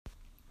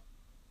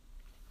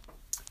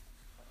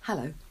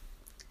Hello.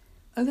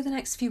 Over the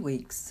next few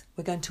weeks,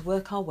 we're going to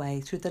work our way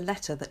through the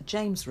letter that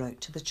James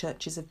wrote to the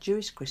churches of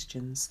Jewish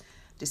Christians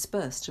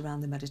dispersed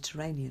around the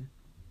Mediterranean.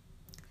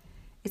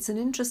 It's an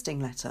interesting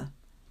letter,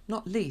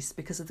 not least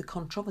because of the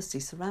controversy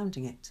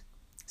surrounding it.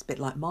 It's a bit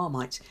like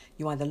Marmite,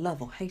 you either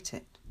love or hate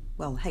it.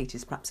 Well, hate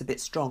is perhaps a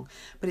bit strong,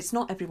 but it's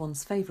not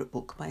everyone's favourite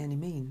book by any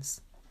means.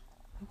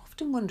 I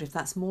often wonder if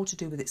that's more to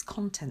do with its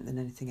content than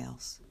anything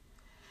else.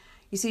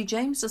 You see,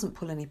 James doesn't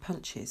pull any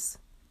punches.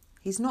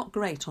 He's not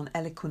great on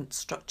eloquent,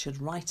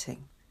 structured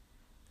writing.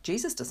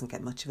 Jesus doesn't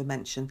get much of a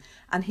mention,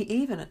 and he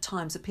even at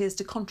times appears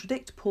to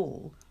contradict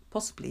Paul,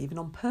 possibly even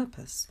on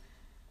purpose.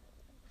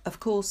 Of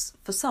course,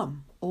 for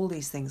some, all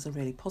these things are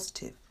really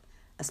positive,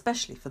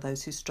 especially for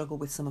those who struggle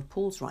with some of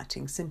Paul's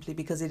writing simply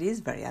because it is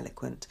very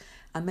eloquent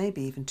and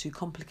maybe even too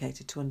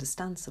complicated to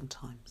understand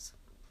sometimes.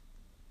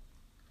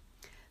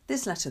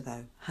 This letter,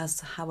 though,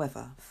 has,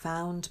 however,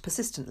 found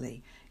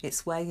persistently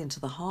its way into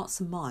the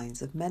hearts and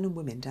minds of men and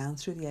women down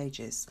through the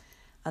ages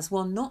as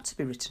one not to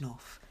be written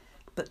off,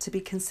 but to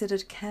be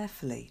considered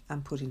carefully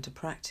and put into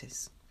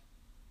practice.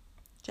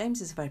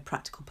 James is a very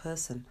practical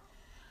person.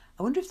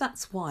 I wonder if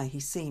that's why he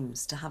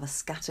seems to have a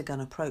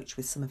scattergun approach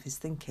with some of his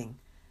thinking.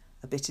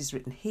 A bit is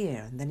written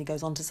here, and then he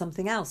goes on to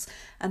something else,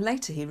 and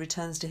later he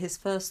returns to his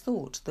first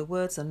thought. The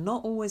words are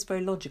not always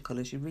very logical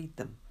as you read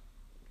them.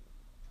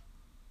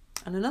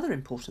 And another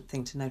important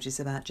thing to notice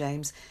about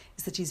James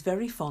is that he's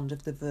very fond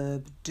of the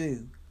verb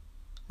do,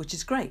 which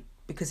is great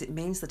because it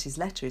means that his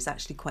letter is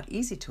actually quite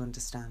easy to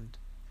understand,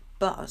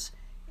 but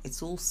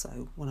it's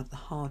also one of the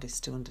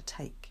hardest to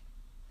undertake.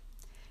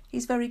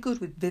 He's very good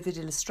with vivid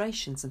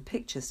illustrations and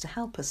pictures to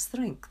help us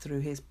think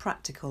through his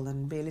practical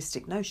and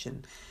realistic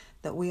notion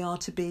that we are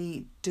to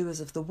be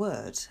doers of the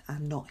word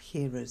and not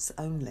hearers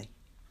only.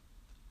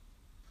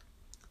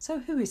 So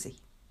who is he?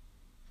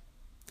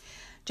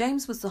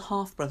 James was the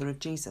half-brother of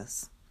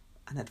Jesus.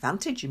 An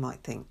advantage, you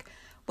might think.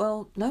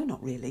 Well, no,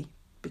 not really,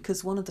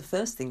 because one of the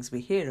first things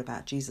we hear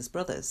about Jesus'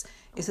 brothers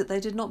is that they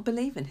did not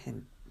believe in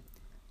him.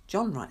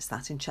 John writes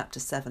that in chapter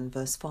 7,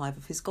 verse 5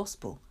 of his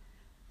Gospel.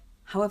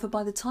 However,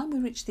 by the time we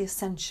reach the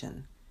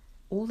Ascension,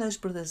 all those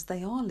brothers,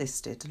 they are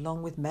listed,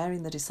 along with Mary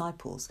and the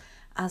disciples,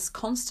 as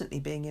constantly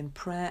being in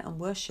prayer and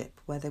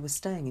worship where they were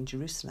staying in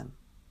Jerusalem.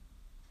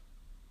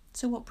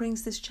 So what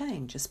brings this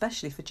change,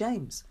 especially for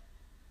James?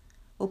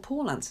 Well,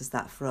 Paul answers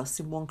that for us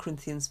in 1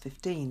 Corinthians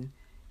 15.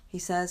 He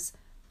says,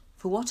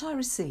 "For what I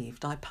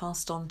received I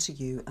passed on to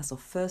you as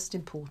of first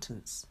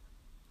importance,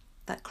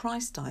 that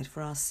Christ died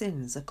for our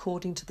sins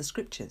according to the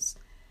Scriptures,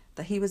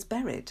 that he was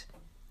buried,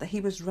 that he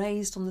was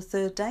raised on the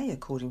third day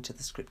according to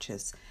the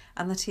Scriptures,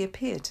 and that he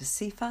appeared to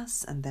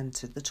Cephas and then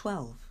to the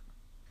 12.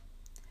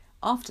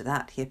 After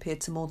that he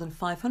appeared to more than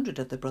 500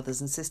 of the brothers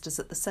and sisters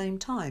at the same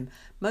time,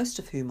 most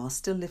of whom are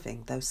still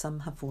living, though some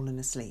have fallen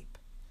asleep.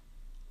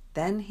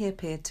 Then he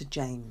appeared to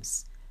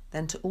James,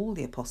 then to all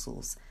the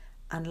apostles,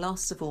 and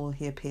last of all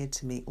he appeared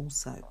to me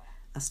also,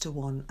 as to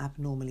one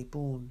abnormally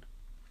born."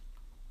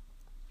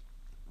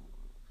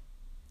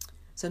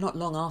 So not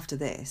long after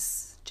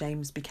this,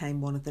 James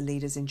became one of the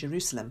leaders in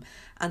Jerusalem,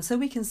 and so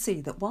we can see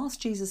that whilst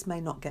Jesus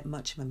may not get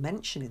much of a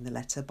mention in the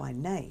letter by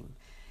name,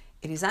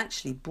 it is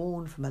actually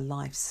born from a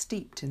life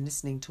steeped in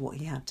listening to what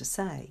he had to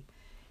say.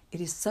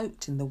 It is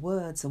soaked in the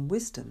words and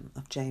wisdom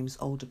of James'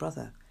 older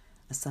brother,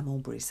 as Sam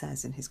Albury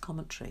says in his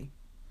commentary.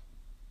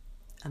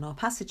 And our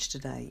passage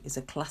today is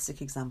a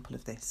classic example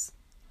of this.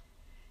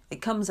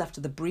 It comes after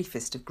the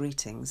briefest of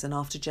greetings and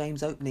after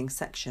James' opening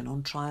section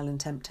on trial and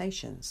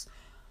temptations.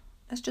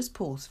 Let's just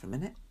pause for a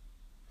minute.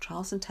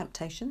 Trials and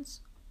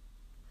temptations?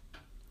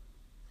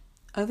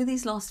 Over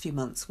these last few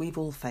months, we've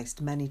all faced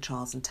many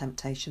trials and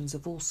temptations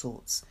of all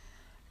sorts.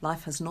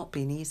 Life has not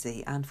been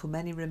easy, and for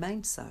many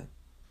remains so.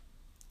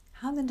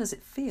 How then does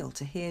it feel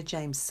to hear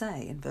James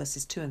say in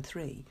verses 2 and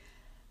 3,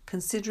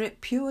 "Consider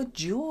it pure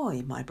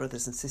joy, my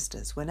brothers and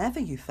sisters, whenever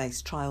you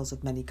face trials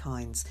of many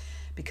kinds,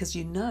 because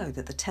you know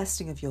that the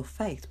testing of your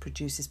faith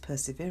produces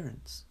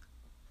perseverance"?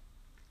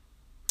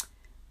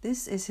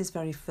 This is his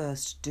very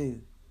first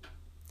do.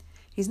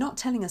 He's not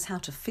telling us how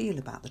to feel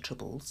about the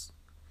troubles,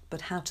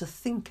 but how to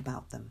think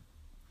about them.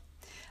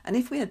 And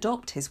if we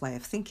adopt his way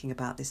of thinking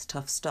about this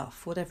tough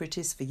stuff, whatever it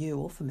is for you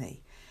or for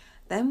me,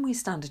 then we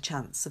stand a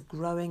chance of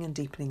growing and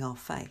deepening our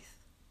faith.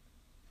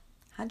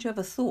 Had you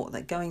ever thought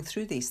that going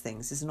through these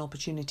things is an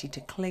opportunity to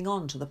cling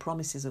on to the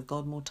promises of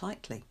God more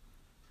tightly?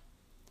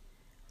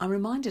 I'm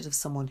reminded of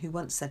someone who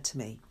once said to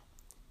me,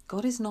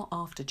 "God is not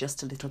after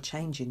just a little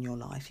change in your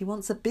life. He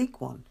wants a big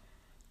one.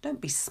 Don't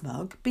be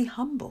smug, be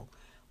humble.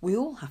 We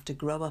all have to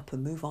grow up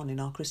and move on in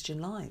our Christian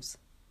lives."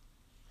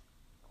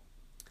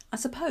 I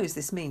suppose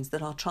this means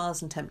that our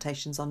trials and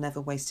temptations are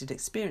never wasted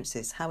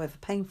experiences, however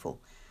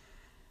painful.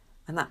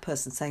 And that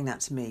person saying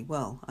that to me,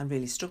 well, I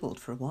really struggled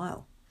for a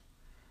while.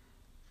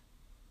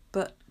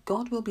 But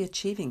God will be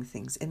achieving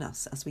things in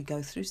us as we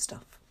go through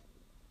stuff,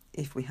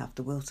 if we have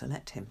the will to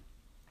let him.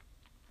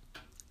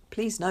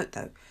 Please note,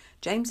 though,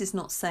 James is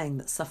not saying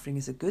that suffering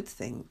is a good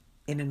thing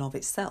in and of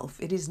itself.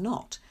 It is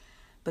not.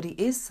 But he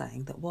is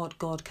saying that what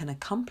God can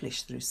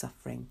accomplish through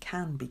suffering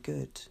can be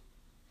good.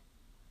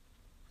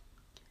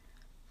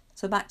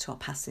 So back to our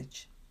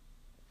passage.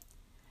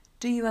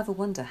 Do you ever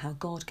wonder how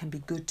God can be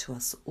good to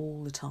us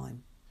all the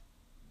time?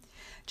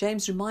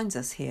 James reminds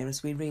us here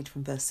as we read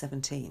from verse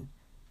 17.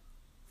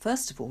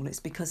 First of all, it's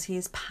because he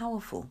is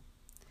powerful,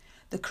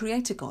 the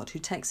Creator God who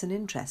takes an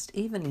interest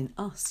even in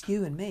us,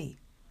 you and me.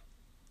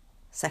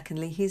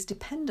 Secondly, he is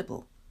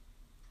dependable.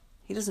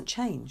 He doesn't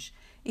change.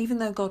 Even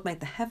though God made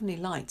the heavenly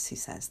lights, he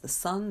says, the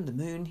sun, the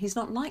moon, he's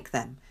not like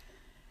them.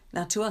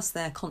 Now to us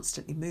they're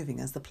constantly moving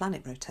as the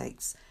planet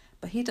rotates,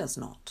 but he does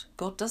not.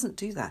 God doesn't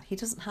do that. He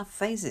doesn't have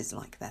phases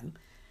like them.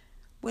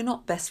 We're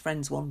not best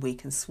friends one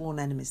week and sworn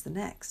enemies the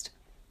next.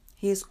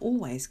 He is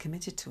always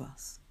committed to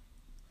us.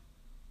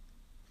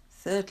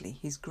 Thirdly,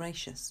 he's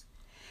gracious.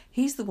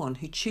 He's the one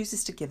who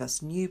chooses to give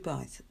us new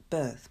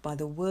birth by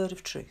the word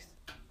of truth,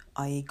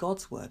 i.e.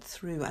 God's word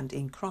through and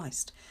in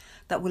Christ,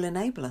 that will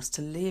enable us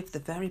to live the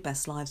very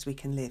best lives we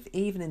can live,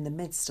 even in the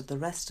midst of the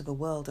rest of a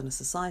world and a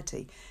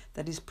society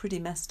that is pretty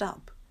messed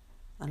up.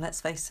 And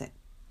let's face it,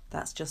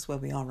 that's just where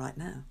we are right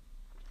now.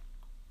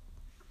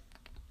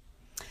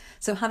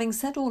 So having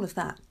said all of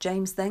that,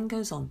 James then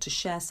goes on to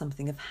share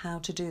something of how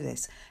to do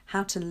this,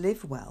 how to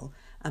live well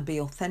and be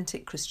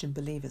authentic Christian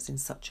believers in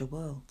such a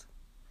world.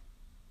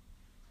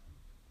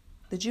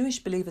 The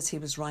Jewish believers he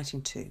was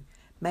writing to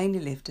mainly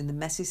lived in the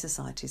messy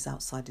societies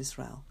outside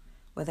Israel,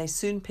 where they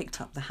soon picked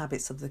up the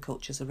habits of the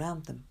cultures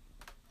around them.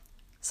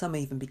 Some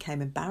even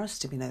became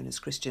embarrassed to be known as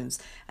Christians,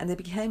 and they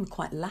became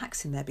quite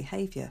lax in their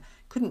behaviour,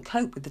 couldn't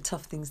cope with the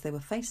tough things they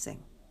were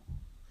facing.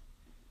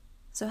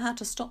 So how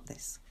to stop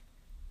this?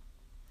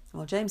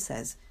 Well, James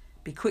says,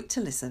 be quick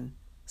to listen,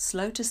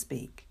 slow to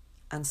speak,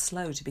 and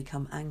slow to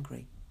become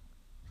angry.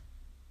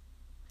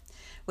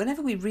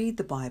 Whenever we read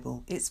the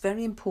Bible, it's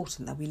very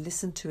important that we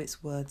listen to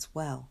its words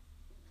well.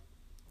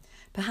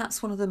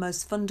 Perhaps one of the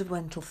most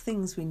fundamental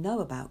things we know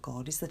about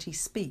God is that he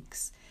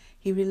speaks.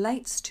 He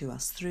relates to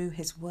us through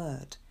his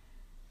word.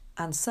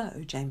 And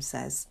so, James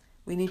says,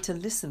 we need to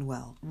listen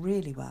well,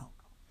 really well.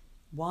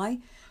 Why?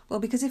 Well,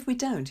 because if we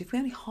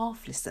only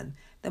half listen,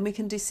 then we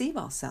can deceive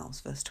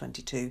ourselves, verse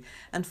 22,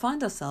 and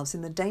find ourselves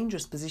in the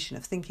dangerous position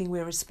of thinking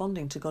we're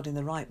responding to God in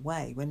the right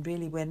way, when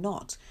really we're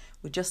not.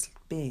 We're just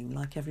being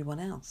like everyone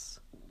else.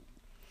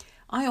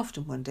 I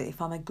often wonder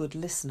if I'm a good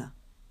listener.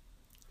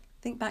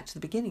 Think back to the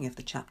beginning of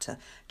the chapter.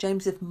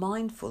 James is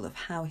mindful of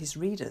how his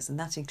readers, and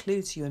that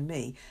includes you and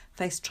me,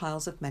 face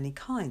trials of many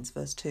kinds,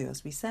 verse 2,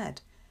 as we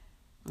said.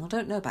 I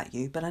don't know about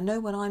you, but I know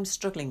when I'm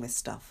struggling with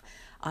stuff,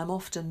 I'm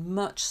often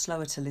much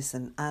slower to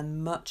listen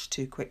and much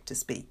too quick to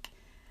speak,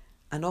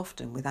 and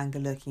often with anger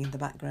lurking in the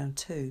background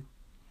too.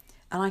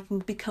 And I can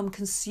become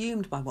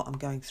consumed by what I'm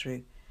going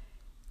through.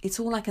 It's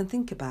all I can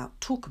think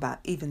about, talk about,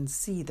 even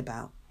seethe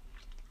about.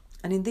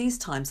 And in these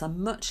times,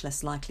 I'm much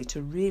less likely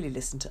to really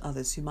listen to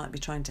others who might be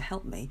trying to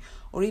help me,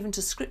 or even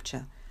to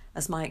scripture,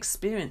 as my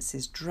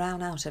experiences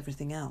drown out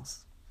everything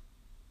else.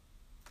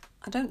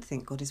 I don't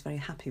think God is very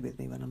happy with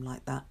me when I'm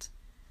like that.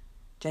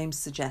 James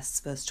suggests,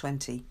 verse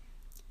 20,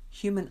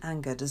 human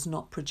anger does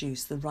not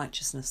produce the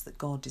righteousness that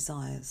God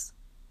desires.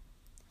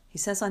 He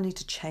says I need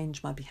to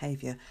change my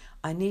behaviour.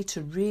 I need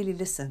to really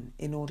listen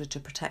in order to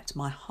protect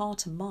my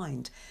heart and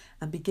mind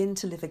and begin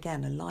to live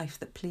again a life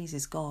that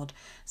pleases God.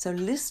 So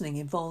listening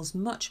involves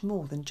much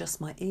more than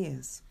just my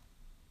ears.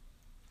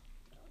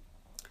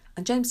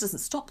 And James doesn't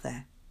stop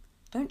there.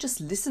 Don't just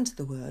listen to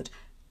the word,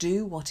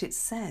 do what it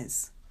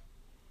says.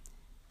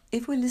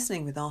 If we're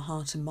listening with our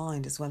heart and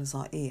mind as well as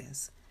our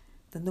ears,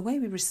 then the way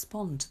we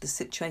respond to the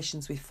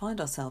situations we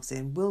find ourselves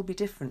in will be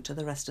different to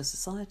the rest of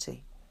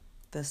society.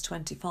 Verse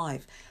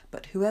 25,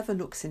 but whoever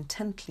looks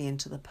intently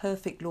into the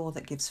perfect law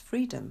that gives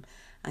freedom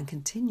and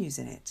continues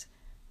in it,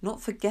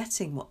 not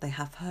forgetting what they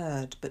have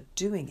heard, but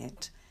doing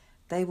it,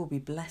 they will be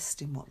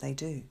blessed in what they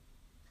do.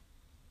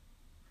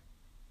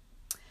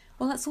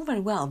 Well, that's all very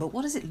well, but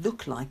what does it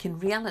look like in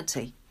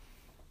reality?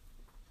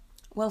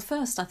 Well,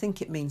 first, I think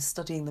it means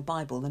studying the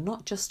Bible, and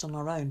not just on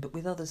our own, but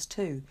with others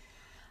too.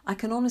 I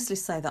can honestly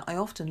say that I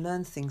often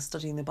learn things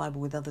studying the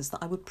Bible with others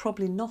that I would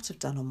probably not have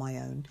done on my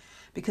own,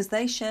 because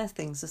they share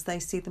things as they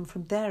see them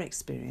from their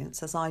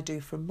experience, as I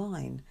do from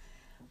mine.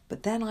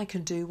 But then I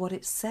can do what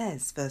it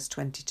says, verse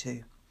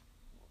 22.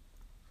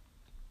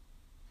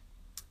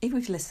 If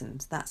we've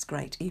listened, that's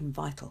great, even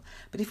vital.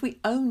 But if we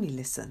only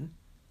listen,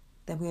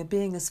 then we are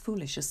being as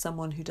foolish as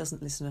someone who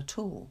doesn't listen at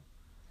all.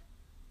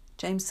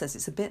 James says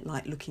it's a bit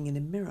like looking in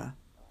a mirror.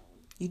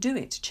 You do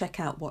it to check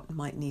out what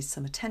might need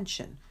some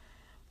attention.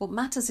 What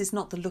matters is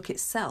not the look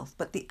itself,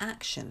 but the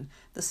action,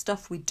 the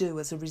stuff we do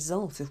as a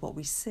result of what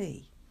we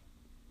see.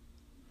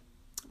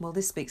 Well,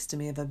 this speaks to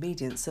me of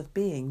obedience, of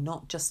being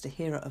not just a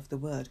hearer of the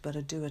word, but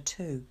a doer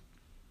too.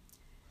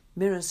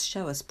 Mirrors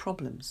show us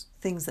problems,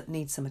 things that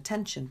need some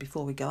attention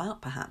before we go out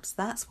perhaps.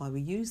 That's why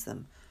we use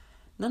them.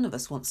 None of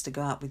us wants to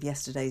go out with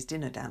yesterday's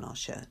dinner down our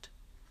shirt.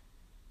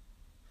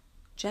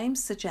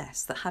 James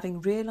suggests that having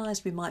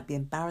realised we might be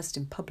embarrassed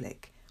in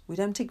public, we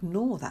don't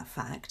ignore that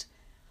fact.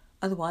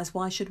 Otherwise,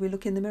 why should we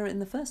look in the mirror in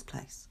the first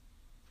place?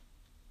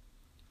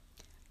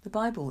 The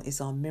Bible is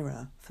our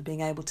mirror for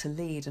being able to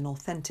lead an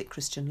authentic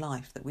Christian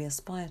life that we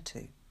aspire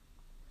to.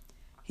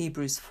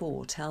 Hebrews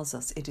 4 tells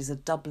us it is a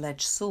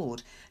double-edged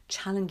sword,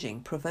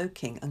 challenging,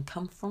 provoking and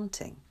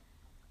confronting.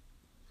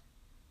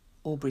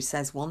 Aubrey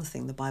says one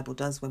thing the Bible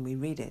does when we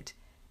read it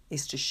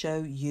is to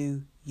show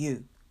you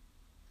you.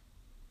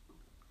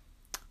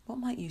 What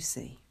might you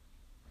see?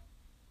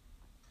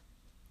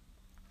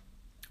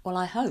 Well,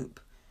 I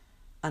hope,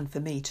 and for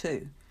me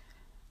too,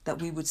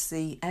 that we would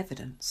see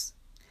evidence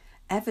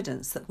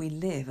that we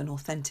live an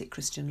authentic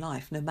Christian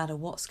life no matter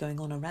what's going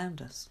on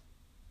around us.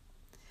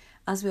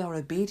 As we are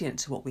obedient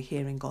to what we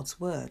hear in God's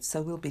word,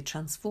 so we'll be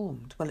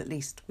transformed. Well, at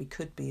least we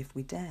could be if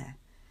we dare.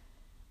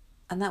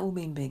 And that will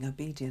mean being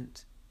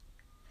obedient.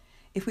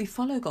 If we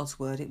follow God's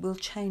word, it will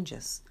change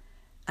us.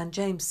 And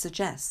James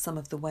suggests some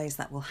of the ways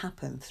that will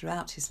happen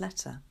throughout his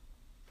letter.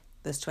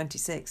 Verse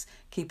 26,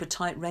 keep a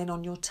tight rein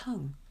on your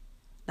tongue.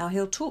 Now,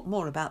 he'll talk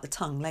more about the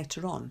tongue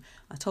later on.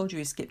 I told you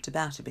he skipped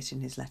about a bit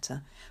in his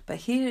letter. But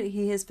here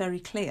he is very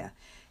clear.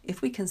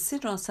 If we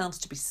consider ourselves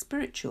to be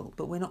spiritual,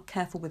 but we're not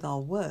careful with our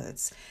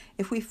words,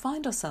 if we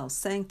find ourselves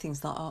saying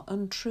things that are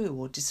untrue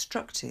or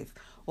destructive,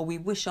 or we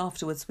wish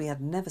afterwards we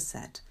had never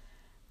said,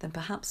 then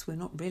perhaps we're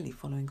not really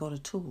following God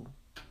at all.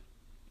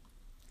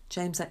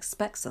 James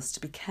expects us to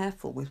be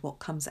careful with what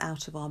comes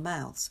out of our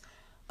mouths.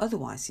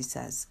 Otherwise, he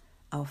says,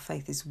 our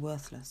faith is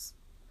worthless.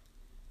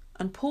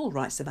 And Paul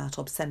writes about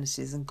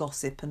obscenities and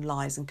gossip and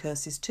lies and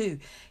curses too.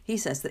 He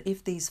says that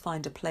if these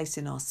find a place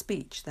in our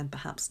speech, then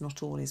perhaps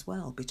not all is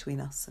well between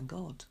us and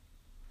God.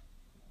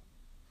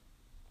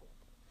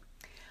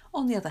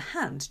 On the other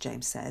hand,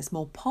 James says,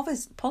 more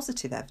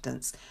positive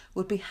evidence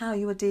would be how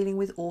you are dealing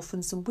with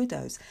orphans and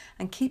widows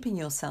and keeping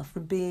yourself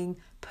from being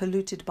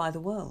polluted by the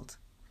world.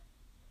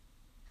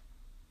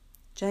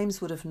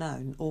 James would have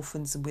known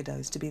orphans and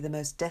widows to be the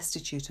most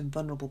destitute and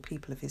vulnerable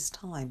people of his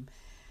time.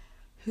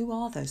 Who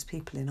are those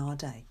people in our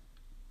day?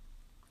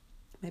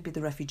 Maybe the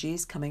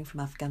refugees coming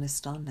from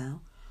Afghanistan now,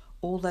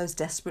 all those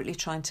desperately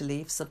trying to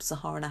leave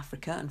sub-Saharan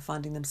Africa and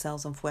finding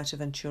themselves on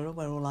Fuerteventura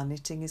where all our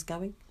knitting is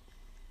going.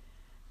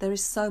 There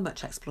is so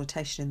much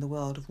exploitation in the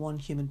world of one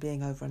human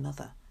being over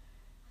another.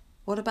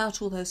 What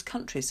about all those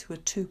countries who are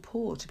too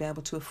poor to be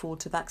able to afford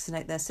to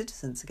vaccinate their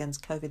citizens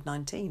against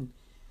COVID-19?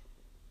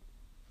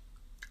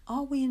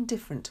 Are we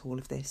indifferent to all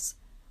of this,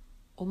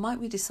 or might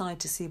we decide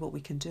to see what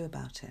we can do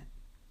about it?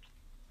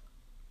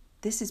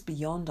 This is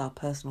beyond our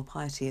personal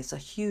piety. It's a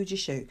huge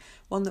issue,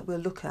 one that we'll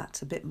look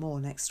at a bit more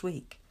next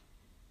week.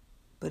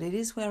 But it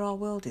is where our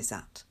world is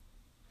at,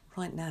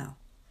 right now.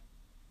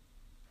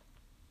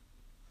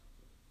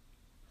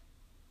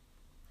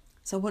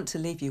 So I want to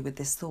leave you with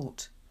this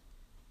thought.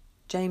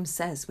 James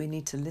says we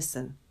need to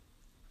listen,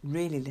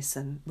 really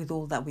listen with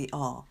all that we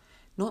are,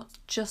 not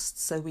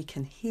just so we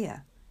can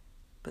hear,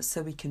 but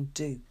so we can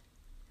do.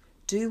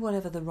 Do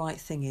whatever the right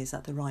thing is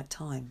at the right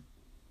time.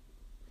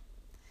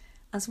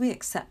 As we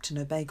accept and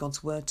obey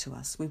God's word to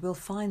us, we will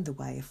find the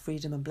way of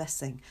freedom and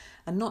blessing,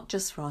 and not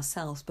just for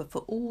ourselves, but for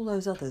all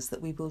those others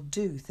that we will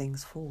do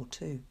things for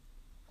too.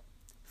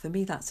 For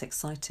me, that's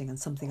exciting and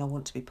something I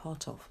want to be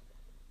part of.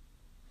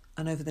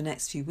 And over the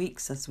next few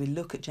weeks, as we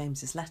look at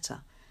James's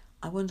letter,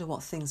 I wonder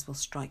what things will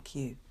strike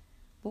you.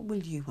 What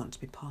will you want to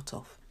be part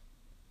of?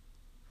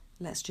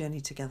 Let's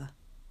journey together.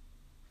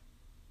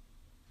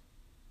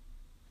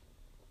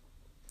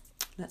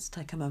 Let's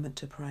take a moment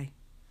to pray.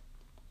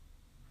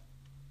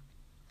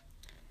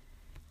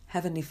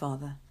 Heavenly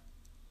Father,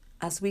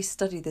 as we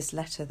study this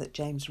letter that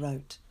James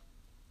wrote,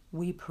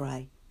 we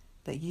pray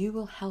that you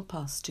will help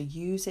us to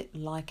use it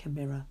like a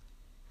mirror,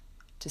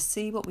 to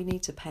see what we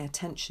need to pay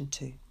attention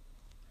to,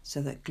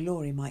 so that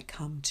glory might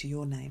come to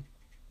your name.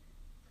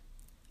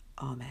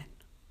 Amen.